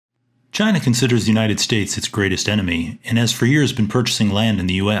China considers the United States its greatest enemy and has for years been purchasing land in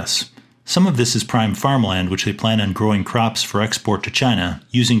the U.S. Some of this is prime farmland which they plan on growing crops for export to China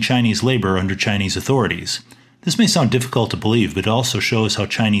using Chinese labor under Chinese authorities. This may sound difficult to believe, but it also shows how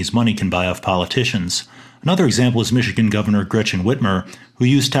Chinese money can buy off politicians. Another example is Michigan Governor Gretchen Whitmer, who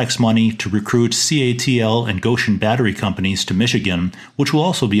used tax money to recruit CATL and Goshen battery companies to Michigan, which will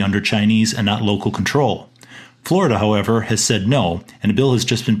also be under Chinese and not local control. Florida, however, has said no, and a bill has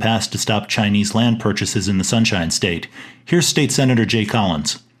just been passed to stop Chinese land purchases in the Sunshine State. Here's State Senator Jay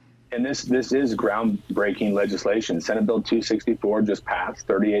Collins. And this is groundbreaking legislation. Senate Bill 264 just passed,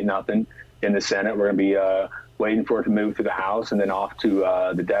 38-0 in the Senate. We're going to be waiting for it to move to the House and then off to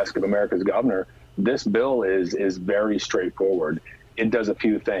the desk of America's governor. This bill is very straightforward. It does a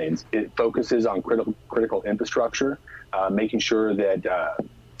few things. It focuses on critical infrastructure, making sure that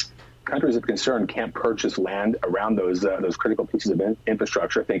countries of concern can't purchase land around those critical pieces of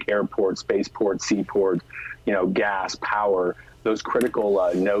infrastructure. Think airports, spaceports, seaports, gas, power, those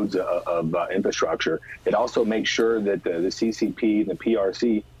critical nodes of infrastructure. It also makes sure that the CCP and the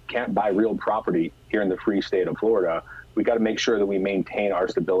PRC can't buy real property here in the free state of Florida. We got to make sure that we maintain our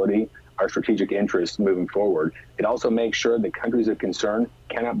stability, our strategic interests moving forward. It also makes sure that countries of concern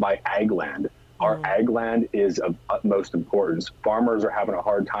cannot buy ag land. Our ag land is of utmost importance. Farmers are having a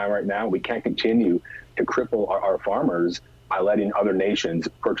hard time right now. We can't continue to cripple our farmers by letting other nations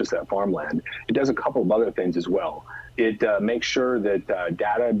purchase that farmland. It does a couple of other things as well. It makes sure that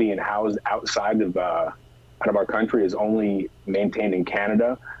data being housed outside of our country is only maintained in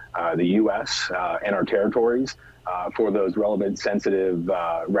Canada, the U.S., and our territories for those relevant, sensitive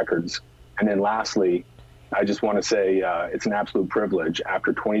records. And then lastly, I just want to say it's an absolute privilege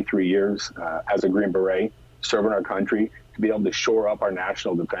after 23 years as a Green Beret serving our country to be able to shore up our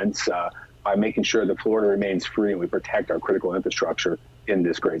national defense by making sure that Florida remains free and we protect our critical infrastructure in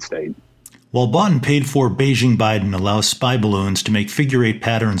this great state. While bought and paid for, Beijing Biden allows spy balloons to make figure-8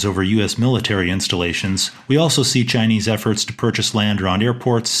 patterns over U.S. military installations, we also see Chinese efforts to purchase land around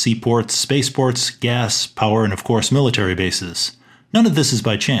airports, seaports, spaceports, gas, power, and of course military bases. None of this is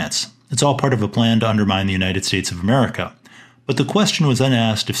by chance. It's all part of a plan to undermine the United States of America. But the question was then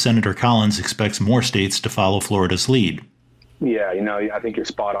asked if Senator Collins expects more states to follow Florida's lead. Yeah, I think you're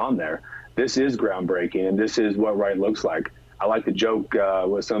spot on there. This is groundbreaking, and this is what right looks like. I like to joke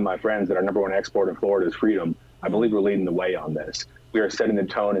with some of my friends that our number one export in Florida is freedom. I believe we're leading the way on this. We are setting the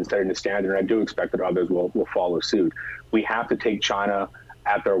tone and setting the standard, and I do expect that others will follow suit. We have to take China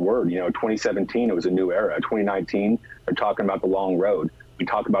at their word. 2017, it was a new era. 2019, they're talking about the long road. We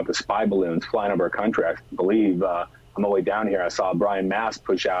talk about the spy balloons flying over our country. I believe on the way down here, I saw Brian Mast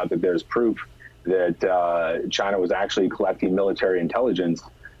push out that there's proof that China was actually collecting military intelligence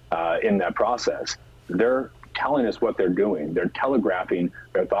in that process. They're telling us what they're doing. They're telegraphing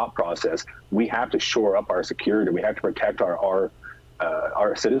their thought process. We have to shore up our security. We have to protect our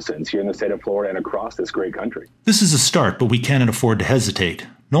citizens here in the state of Florida and across this great country. This is a start, but we cannot afford to hesitate.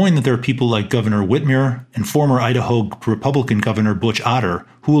 Knowing that there are people like Governor Whitmer and former Idaho Republican Governor Butch Otter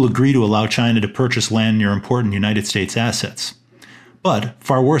who will agree to allow China to purchase land near important United States assets. But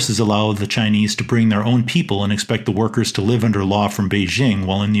far worse is allow the Chinese to bring their own people and expect the workers to live under law from Beijing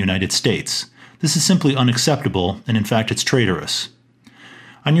while in the United States. This is simply unacceptable, and in fact it's traitorous.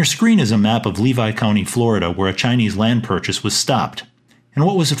 On your screen is a map of Levy County, Florida, where a Chinese land purchase was stopped. And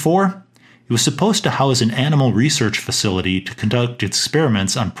what was it for? It was supposed to house an animal research facility to conduct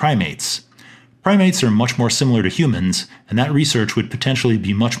experiments on primates. Primates are much more similar to humans, and that research would potentially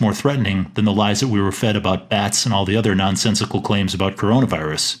be much more threatening than the lies that we were fed about bats and all the other nonsensical claims about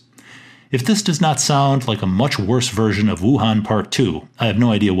coronavirus. If this does not sound like a much worse version of Wuhan Part 2, I have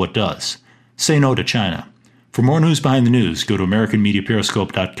no idea what does. Say no to China. For more news behind the news, go to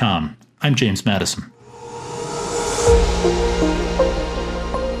AmericanMediaPeriscope.com. I'm James Madison.